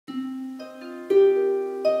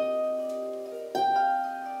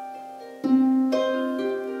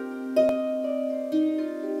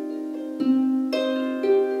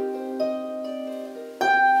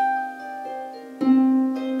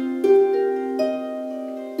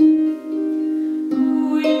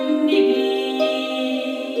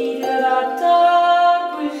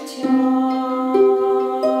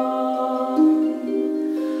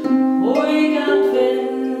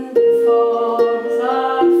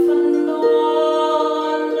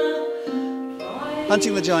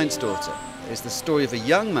Hunting the Giant's Daughter is the story of a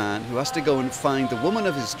young man who has to go and find the woman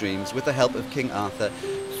of his dreams with the help of King Arthur,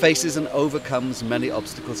 faces and overcomes many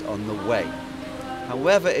obstacles on the way.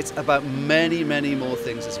 However, it's about many, many more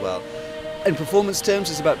things as well. In performance terms,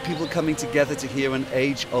 it's about people coming together to hear an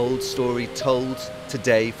age-old story told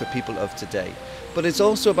today for people of today. But it's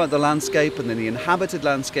also about the landscape and then the inhabited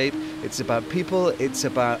landscape. It's about people, it's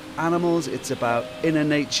about animals, it's about inner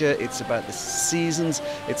nature, it's about the seasons,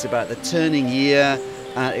 it's about the turning year,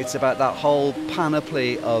 it's about that whole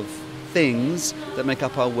panoply of things that make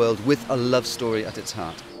up our world with a love story at its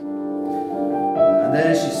heart. And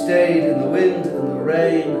there she stayed in the wind and the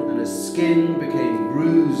rain, and her skin became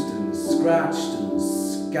bruised and scratched and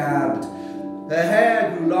scabbed. Her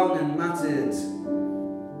hair grew long and matted,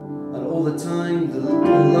 and all the time the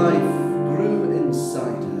little life grew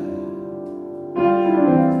inside her.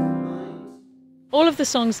 All of the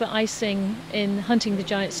songs that I sing in Hunting the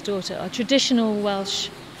Giant's Daughter are traditional Welsh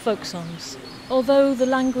folk songs. Although the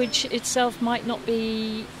language itself might not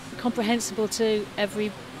be comprehensible to every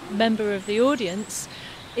member of the audience,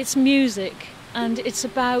 it's music and it's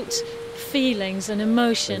about feelings and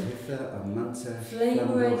emotion.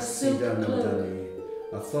 Flame-red silk cloak,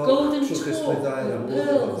 golden torch,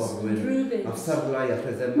 pearls and rubies.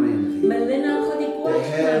 The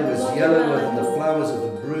hair was yellower than the flowers of the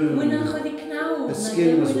broom. The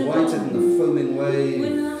skin was whiter than the foaming wave.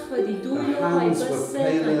 Her hands were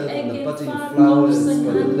paler than the budding flowers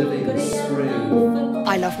by the living spring.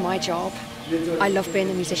 I love my job. I love being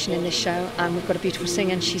a musician in this show, and we've got a beautiful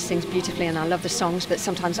singer and she sings beautifully, and I love the songs, but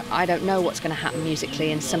sometimes I don't know what's going to happen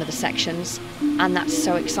musically in some of the sections, and that's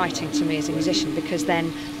so exciting to me as a musician, because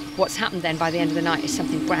then what's happened then by the end of the night is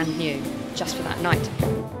something brand new just for that night.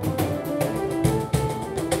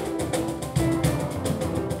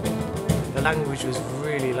 The language was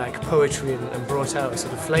really like poetry and brought out a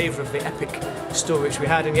sort of flavour of the epic story which we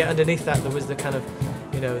had, and yet underneath that there was the kind of,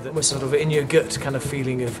 you know, that was sort of in your gut kind of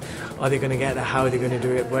feeling of, are they going to get there, how are they going to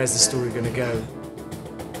do it, where's the story going to go?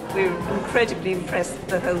 We're incredibly impressed with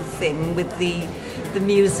the whole thing, with the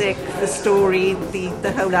music, the story,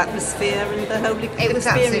 the whole atmosphere and the whole experience. It was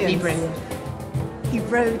absolutely brilliant. He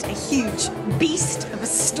rode a huge beast of a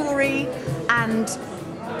story, and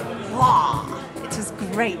wow, it was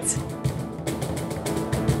great.